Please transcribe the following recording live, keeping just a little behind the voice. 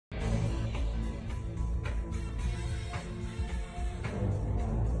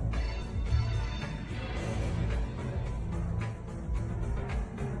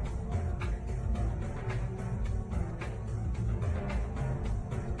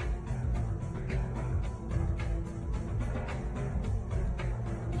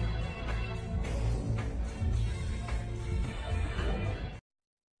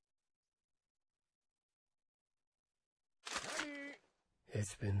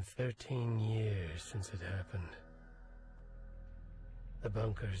It's been 13 years since it happened. The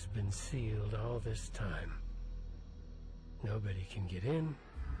bunker's been sealed all this time. Nobody can get in,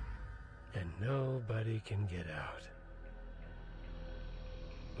 and nobody can get out.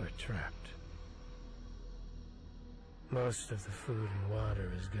 We're trapped. Most of the food and water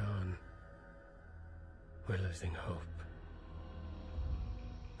is gone. We're losing hope.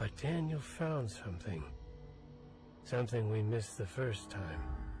 But Daniel found something. Something we missed the first time.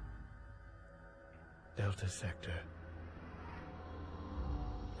 Delta Sector.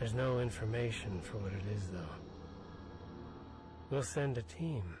 There's no information for what it is, though. We'll send a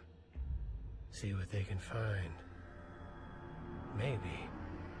team. See what they can find. Maybe,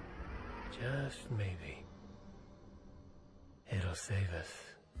 just maybe, it'll save us.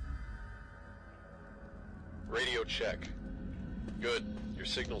 Radio check. Good. Your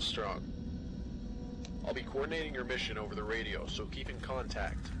signal's strong. I'll be coordinating your mission over the radio, so keep in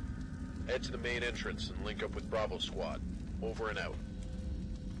contact. Head to the main entrance and link up with Bravo Squad. Over and out.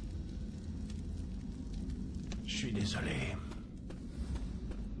 Je suis désolé.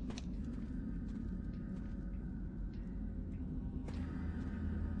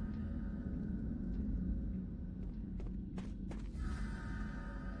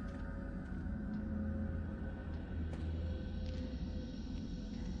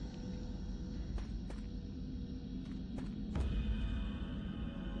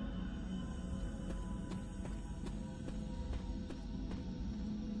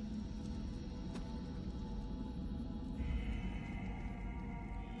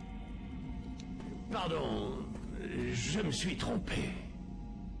 Pardon, je me suis trompé.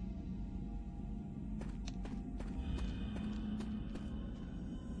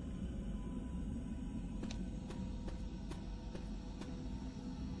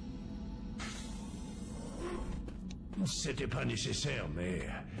 C'était pas nécessaire, mais...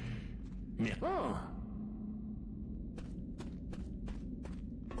 Oh.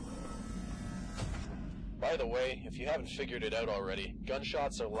 By the way, if you haven't figured it out already,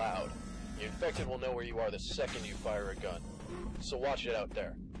 gunshots are loud. The infected will know where you are the second you fire a gun. So watch it out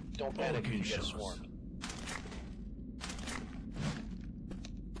there. Don't panic if you get swarmed.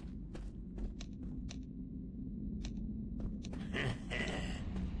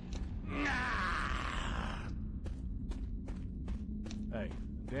 Hey,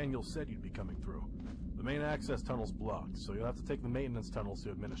 Daniel said you'd be coming through. The main access tunnel's blocked, so you'll have to take the maintenance tunnels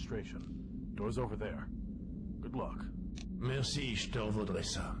to administration. Door's over there. Good luck. Merci, je te revaudrai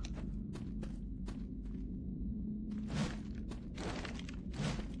ça.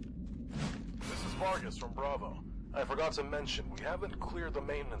 Vargas from Bravo. I forgot to mention, we haven't cleared the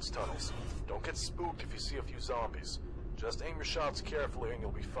maintenance tunnels. Don't get spooked if you see a few zombies. Just aim your shots carefully and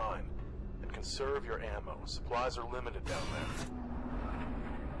you'll be fine. And conserve your ammo. Supplies are limited down there.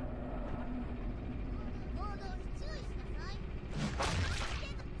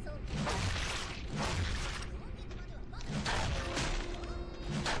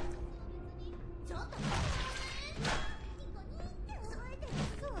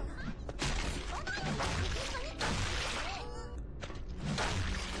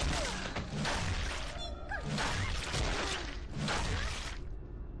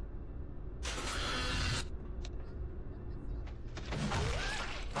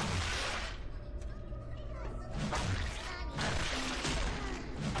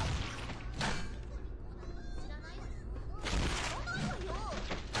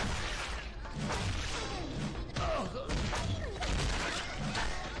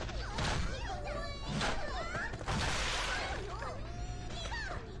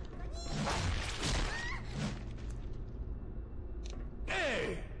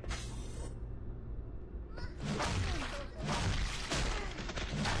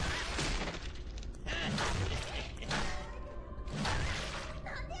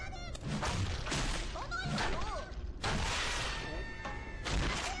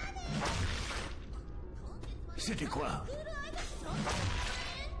 C'était quoi?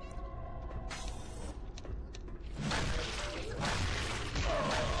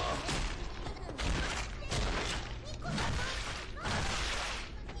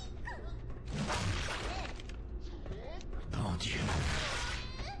 Bon Dieu.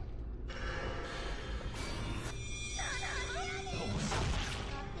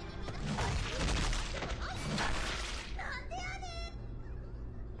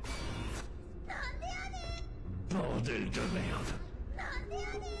 Bordel de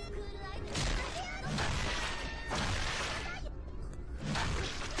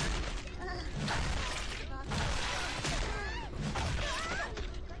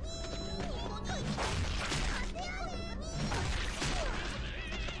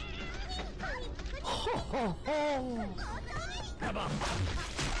oh, oh. Là-bas.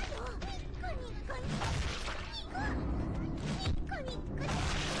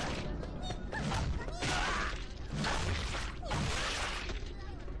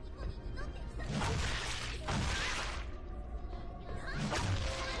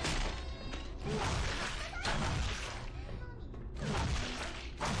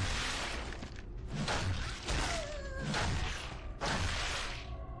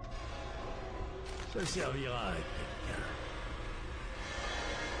 Ça servira à quelqu'un.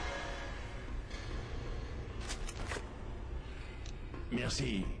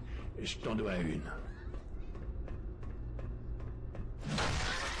 Merci, je t'en dois une.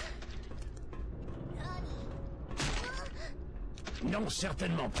 Non,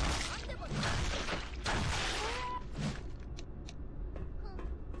 certainement pas.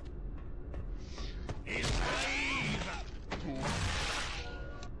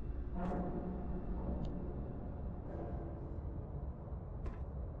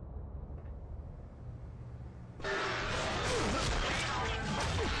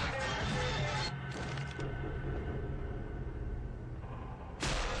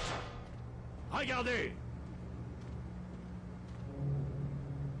 Regardez!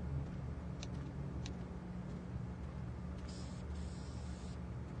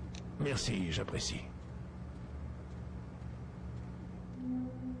 Merci, j'apprécie.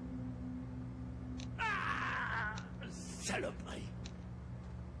 Ah! Saloperie!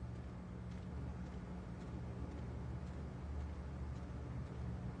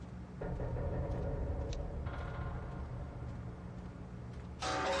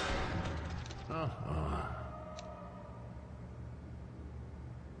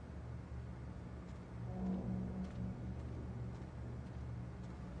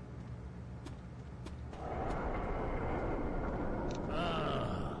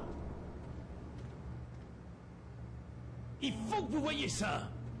 Il faut que vous voyiez ça!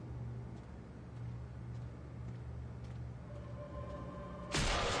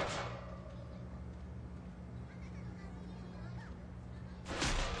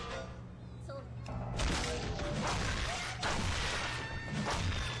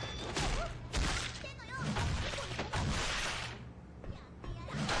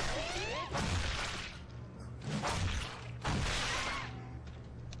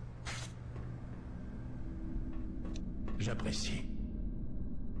 J'apprécie.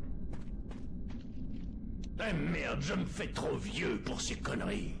 Eh merde, je me fais trop vieux pour ces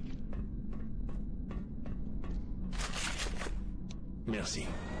conneries. Merci.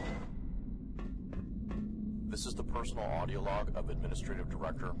 This is the personal audio log of Administrative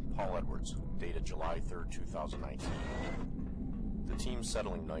Director Paul Edwards, dated July 3rd, 2019. The team's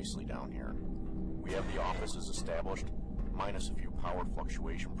settling nicely down here. We have the offices established, minus a few power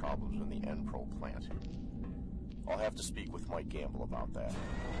fluctuation problems in the N-Pro plant. I'll have to speak with Mike Gamble about that.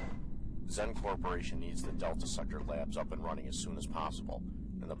 Zen Corporation needs the Delta Sector labs up and running as soon as possible,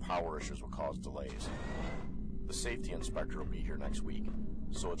 and the power issues will cause delays. The safety inspector will be here next week,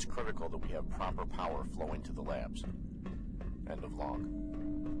 so it's critical that we have proper power flowing to the labs. End of log.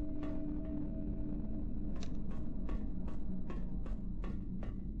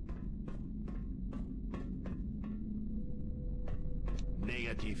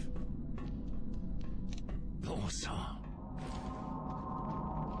 Négatif. Bon sang.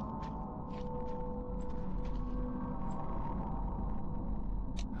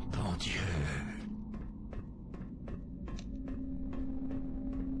 Bon Dieu.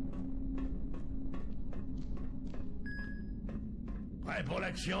 Prêt pour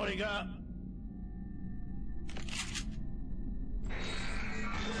l'action, les gars?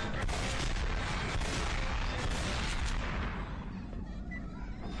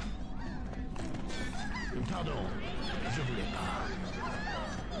 Pardon, je voulais pas.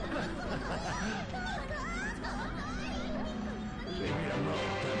 J'ai vu la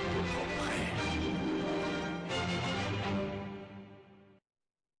mort d'un peu trop près.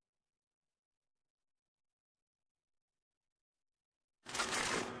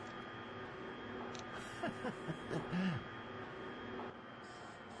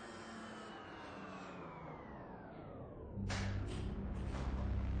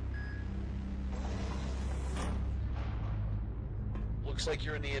 Looks like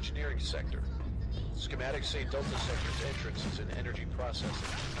you're in the engineering sector. Schematics say Delta Sector's entrance is in energy processing.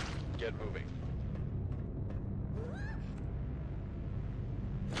 Get moving.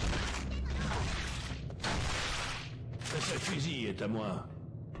 Ce fusil est à moi.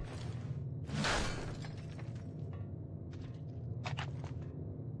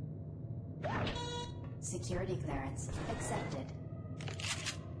 Security clearance accepted.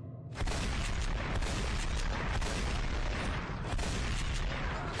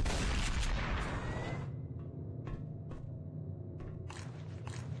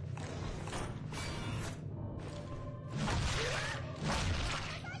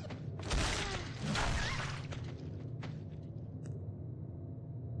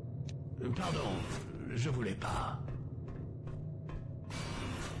 Pardon, je voulais pas.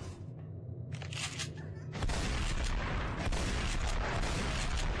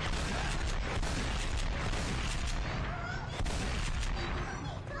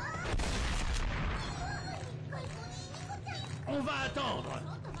 On va attendre.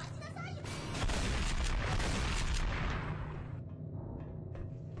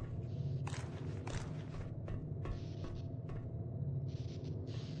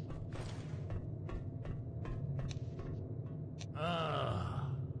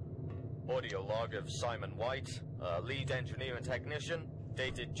 Audio log of Simon White, lead engineer and technician,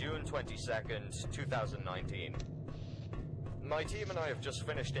 dated June 22nd, 2019. My team and I have just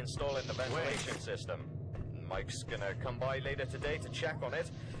finished installing the ventilation system. Mike's gonna come by later today to check on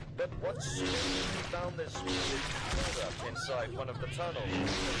it, but what's strange is we found this weird buildup inside one of the tunnels in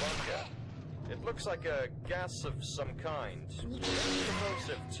the bunker. It looks like a gas of some kind.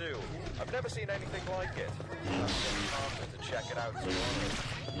 Explosive too. I've never seen anything like it. I'm getting harder to check it out tomorrow.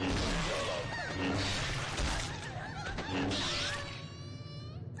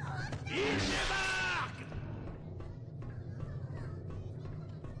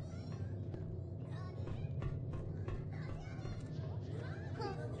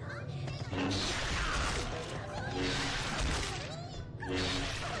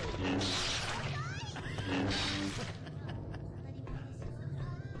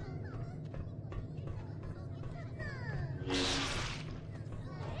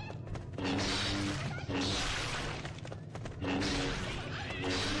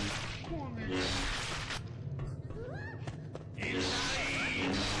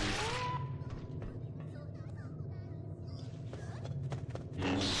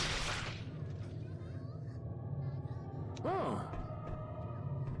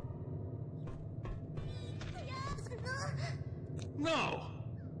 No!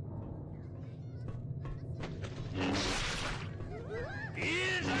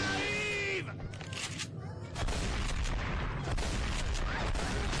 Ils arrivent!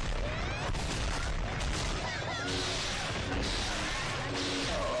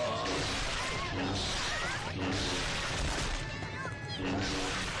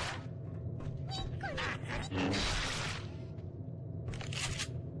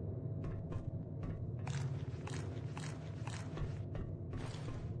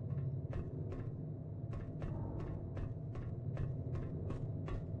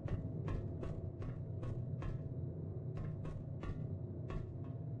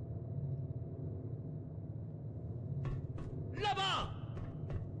 Là-bas!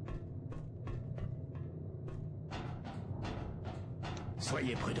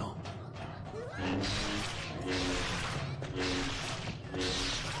 Soyez prudents.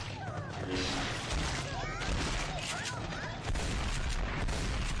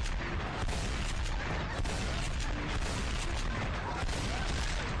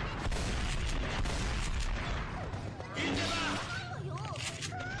 Il démarre!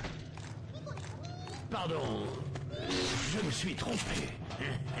 Pardon, je me suis trompé.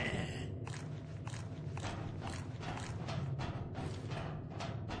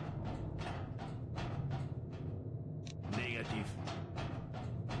 Négatif.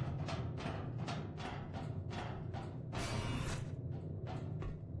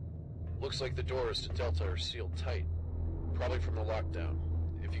 Looks like the doors to Delta are sealed tight, probably from the lockdown.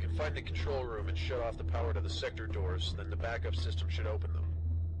 If you can find the control room and shut off the power to the sector doors, then the backup system should open them.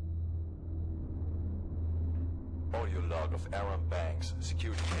 Audio log of Aaron Banks,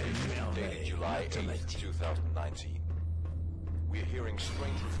 security agent, dated July 8th, 2019. We are hearing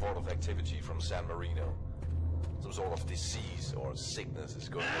strange report of activity from San Marino. Some sort of disease or sickness is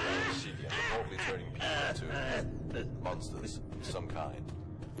going around the city and probably turning people into monsters of some kind.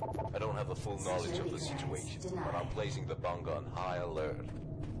 I don't have the full knowledge of the situation, but I'm placing the bunker on high alert.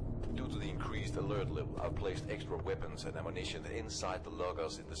 Due to the increased alert level, I've placed extra weapons and ammunition inside the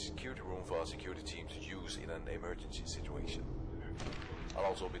lockers in the security room for our security team to use in an emergency situation. I'll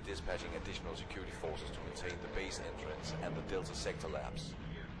also be dispatching additional security forces to maintain the base entrance and the Delta sector labs.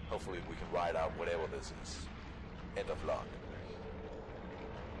 Hopefully we can ride out whatever this is. End of log.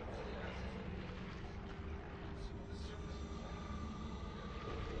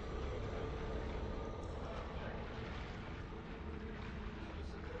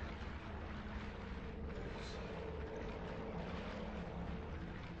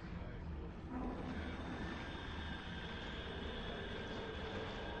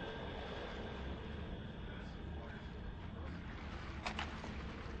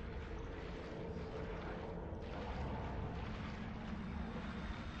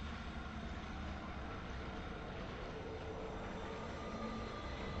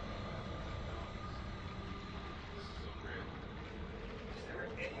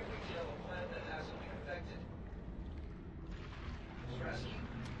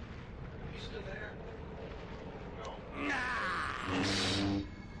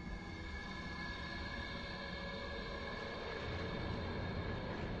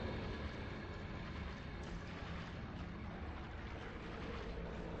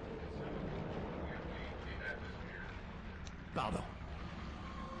 Pardon.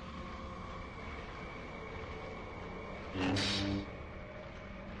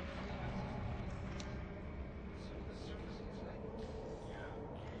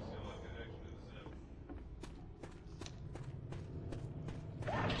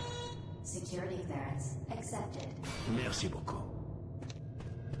 Security clearance accepted. Merci beaucoup.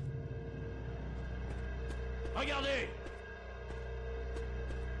 Regardez!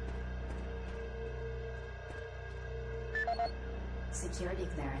 Security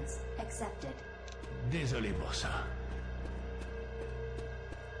clearance accepted. Désolé pour ça.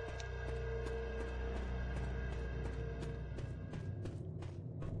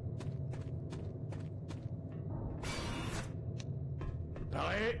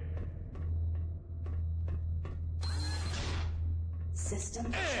 Arrête!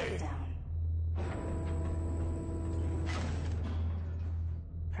 System shutdown.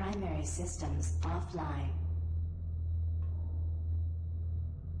 Primary systems offline.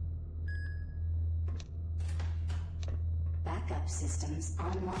 Backup systems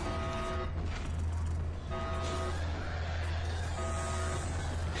online.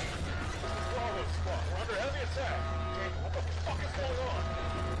 Bravo squad, we're under heavy attack. Daniel, what the fuck is going on?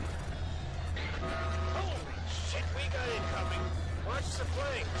 Holy shit, we got incoming. Watch the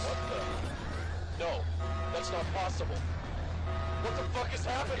flanks. What the? No, that's not possible. What the fuck is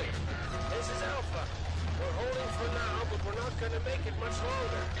happening? This is Alpha. We're holding for now, but we're not gonna make it much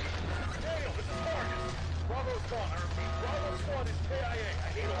longer. Daniel, this is Marcus. Bravo squad, I repeat, Bravo squad is KIA. I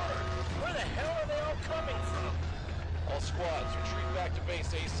need orders. Where the hell are they all coming from? All squads, retreat back to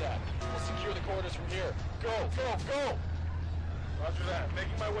base ASAP. We'll secure the corridors from here. Go, go, go! Roger that.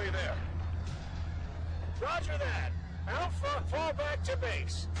 Making my way there. Roger that. Alpha, fall back to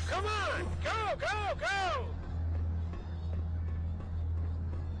base. Come on! Go, go, go!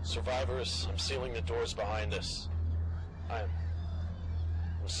 Survivors, I'm sealing the doors behind us. I'm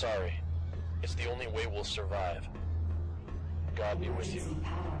sorry. It's the only way we'll survive. God be with you. Emergency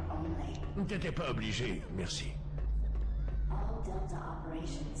power only. T'étais pas obligé, merci. All Delta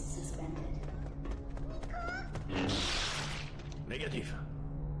operations suspended. Négatif.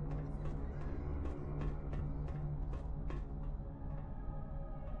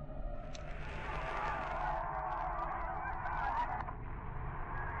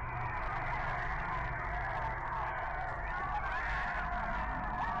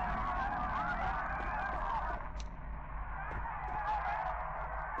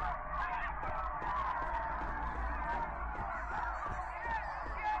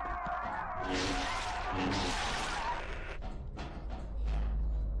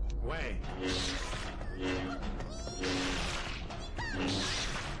 Ouais.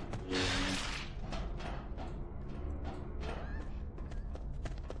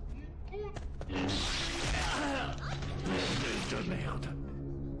 De merde.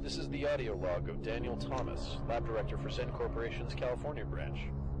 This is the audio log of Daniel Thomas, Lab Director for Zen Corporation's California branch.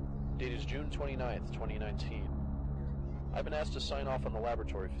 Date is June 29th, 2019. I've been asked to sign off on the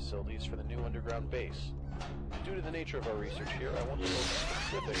laboratory facilities for the new underground base. Due to the nature of our research here, I want to know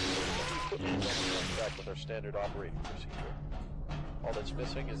specifics of the equipment on track with our standard operating procedure. All that's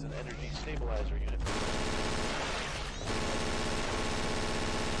missing is an energy stabilizer unit.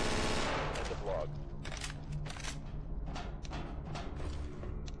 End of log.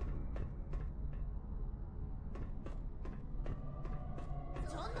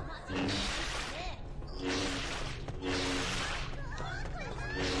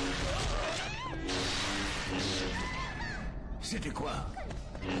 C'était quoi?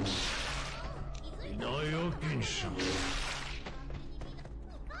 Il n'aurait aucune chance.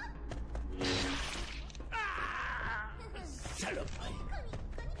 Ah! Saloperie.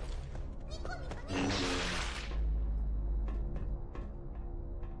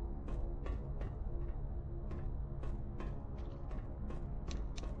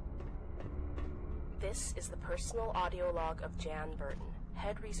 This is the personal audio log of Jan Burton,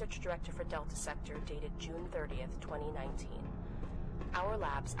 Head Research Director for Delta Sector, dated June 30th, 2019. Our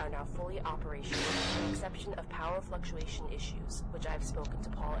labs are now fully operational, with the exception of power fluctuation issues, which I've spoken to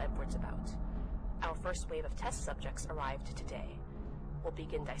Paul Edwards about. Our first wave of test subjects arrived today. We'll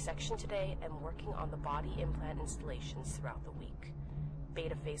begin dissection today and working on the body implant installations throughout the week.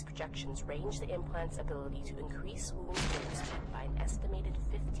 Beta phase projections range the implant's ability to increase wound healing speed by an estimated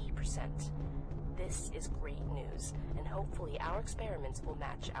 50%. This is great news, and hopefully our experiments will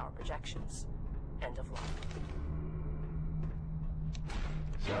match our projections. End of log.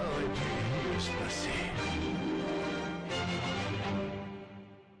 Ça aurait dû mieux se passer.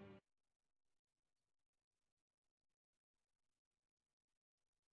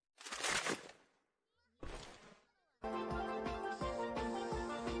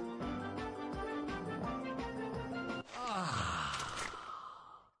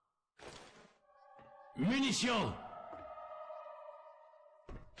 Munitions!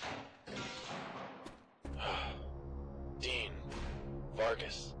 Dean,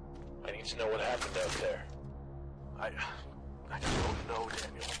 Vargas, I need to know what happened out there. I don't know,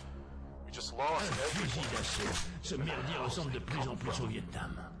 Daniel. We just lost Fusil everyone. d'assaut. Ce merdier ressemble de plus en plus au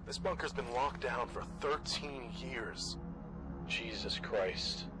Vietnam. This bunker's been locked down for 13 years. Jesus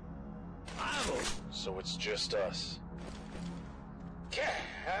Christ. Bravo! So it's just us.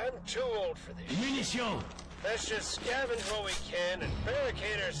 I'm too old for this. Munitions! Let's just scavenge what we can and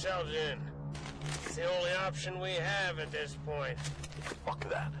barricade ourselves in. It's the only option we have at this point. Fuck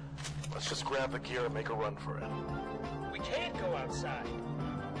that. Let's just grab the gear and make a run for it. We can't go outside.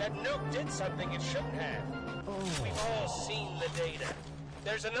 That nuke did something it shouldn't have. We've all seen the data.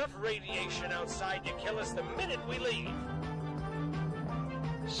 There's enough radiation outside to kill us the minute we leave.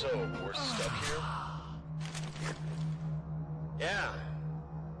 So, we're stuck here? Yeah.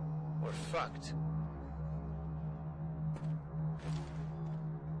 We're fucked.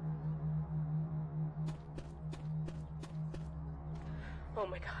 Oh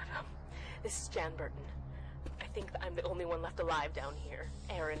my god. This is Jan Burton. I think that I'm the only one left alive down here.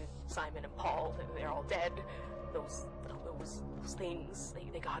 Aaron, Simon, and Paul, they're all dead. Those things,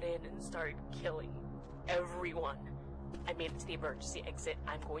 they got in and started killing everyone. I made it to the emergency exit.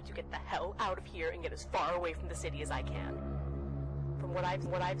 I'm going to get the hell out of here and get as far away from the city as I can. From what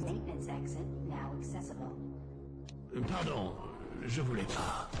I've Maintenance exit now accessible. Pardon, je voulais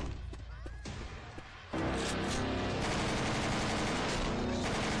pas.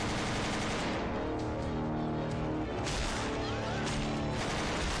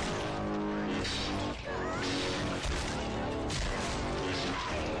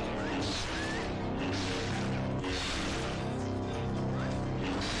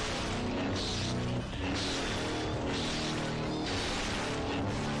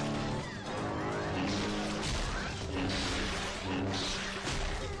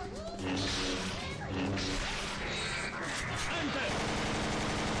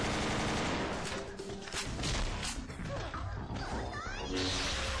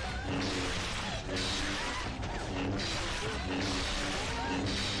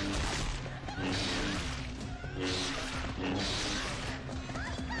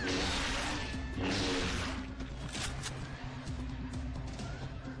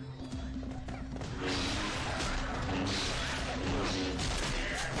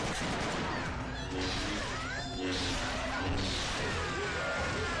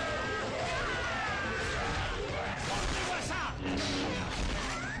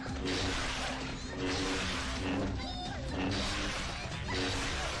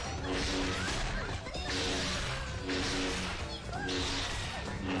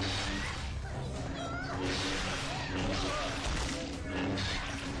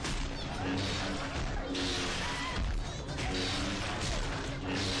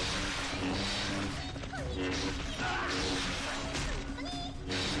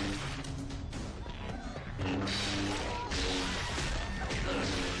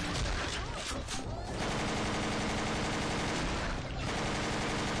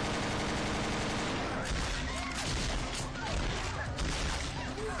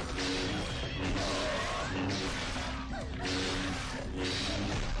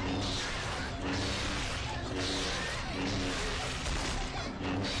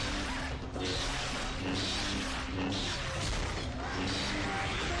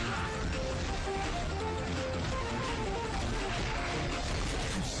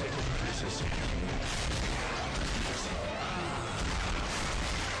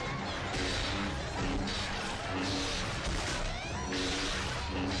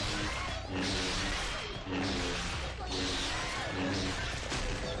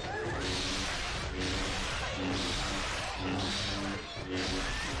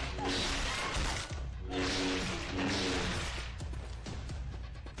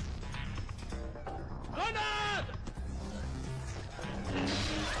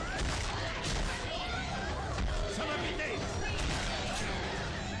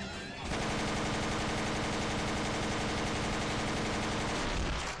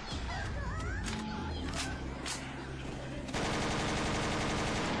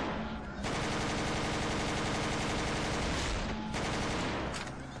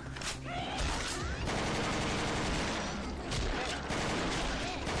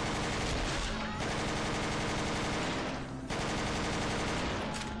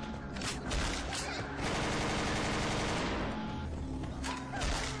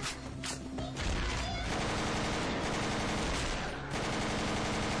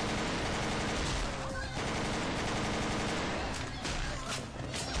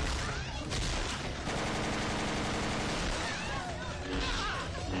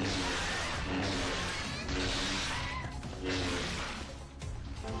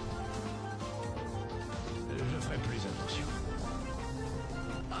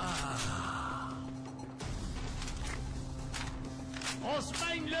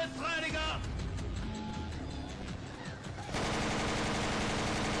 ligne le train, les gars!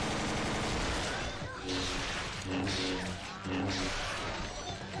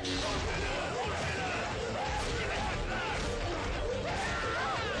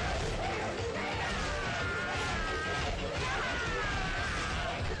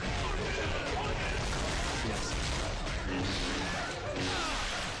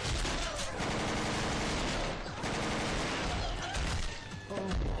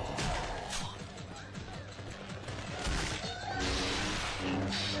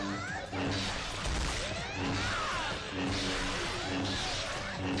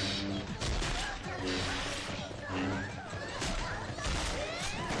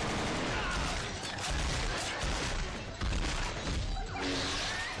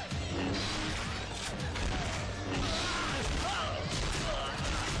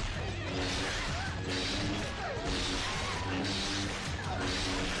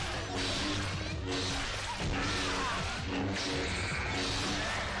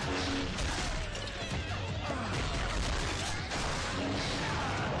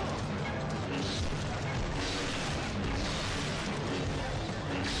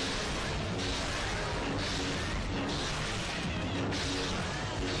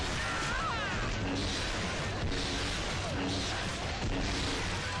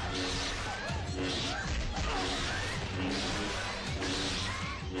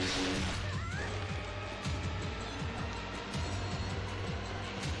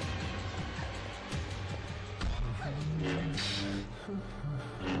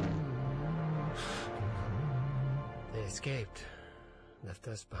 They escaped, left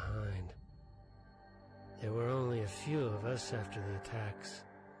us behind. There were only a few of us after the attacks.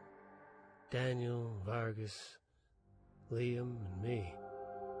 Daniel, Vargas, Liam, and me.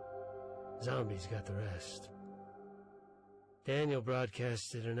 Zombies got the rest. Daniel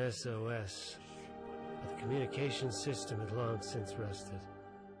broadcasted an SOS, but the communication system had long since rusted,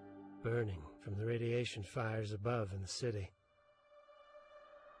 burning from the radiation fires above in the city.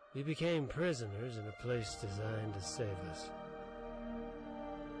 We became prisoners in a place designed to save us.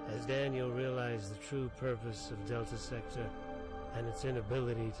 As Daniel realized the true purpose of Delta Sector and its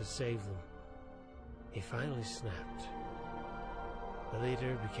inability to save them, he finally snapped. The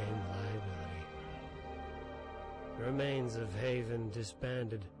leader became a liability. The remains of Haven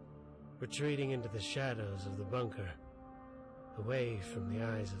disbanded, retreating into the shadows of the bunker, away from the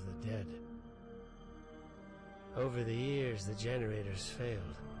eyes of the dead. Over the years, the generators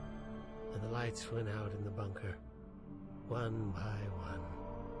failed, and the lights went out in the bunker, one by one.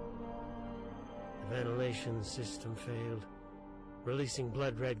 The ventilation system failed, releasing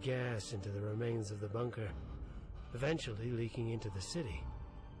blood-red gas into the remains of the bunker, eventually leaking into the city.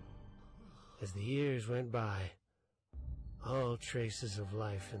 As the years went by, all traces of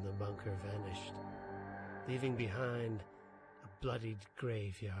life in the bunker vanished, leaving behind a bloodied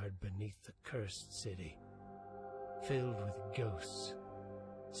graveyard beneath the cursed city, filled with ghosts,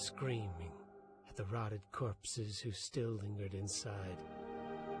 screaming at the rotted corpses who still lingered inside.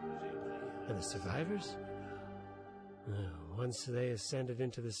 And the survivors? Once they ascended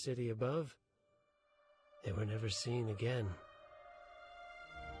into the city above, they were never seen again.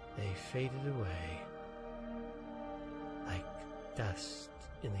 They faded away like dust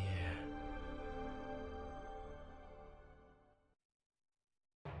in the air.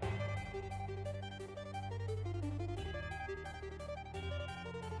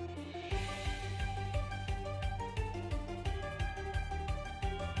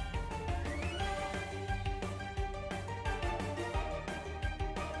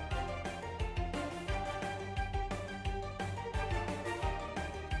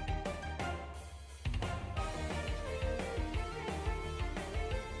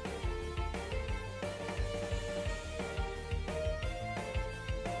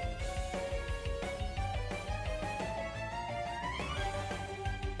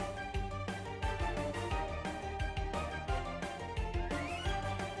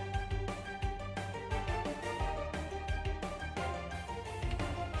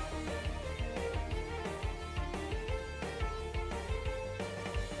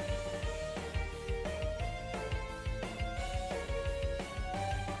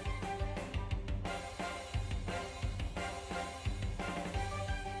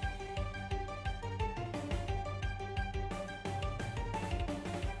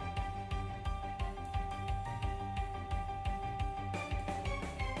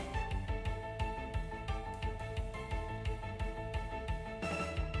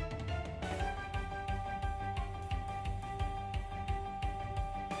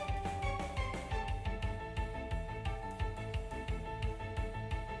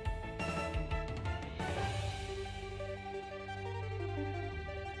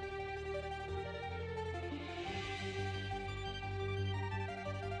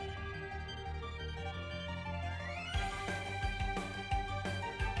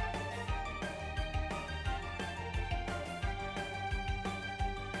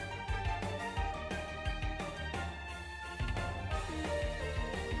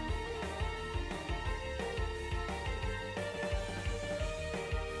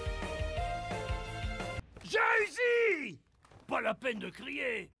 la peine de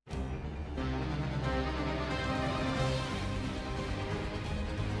crier.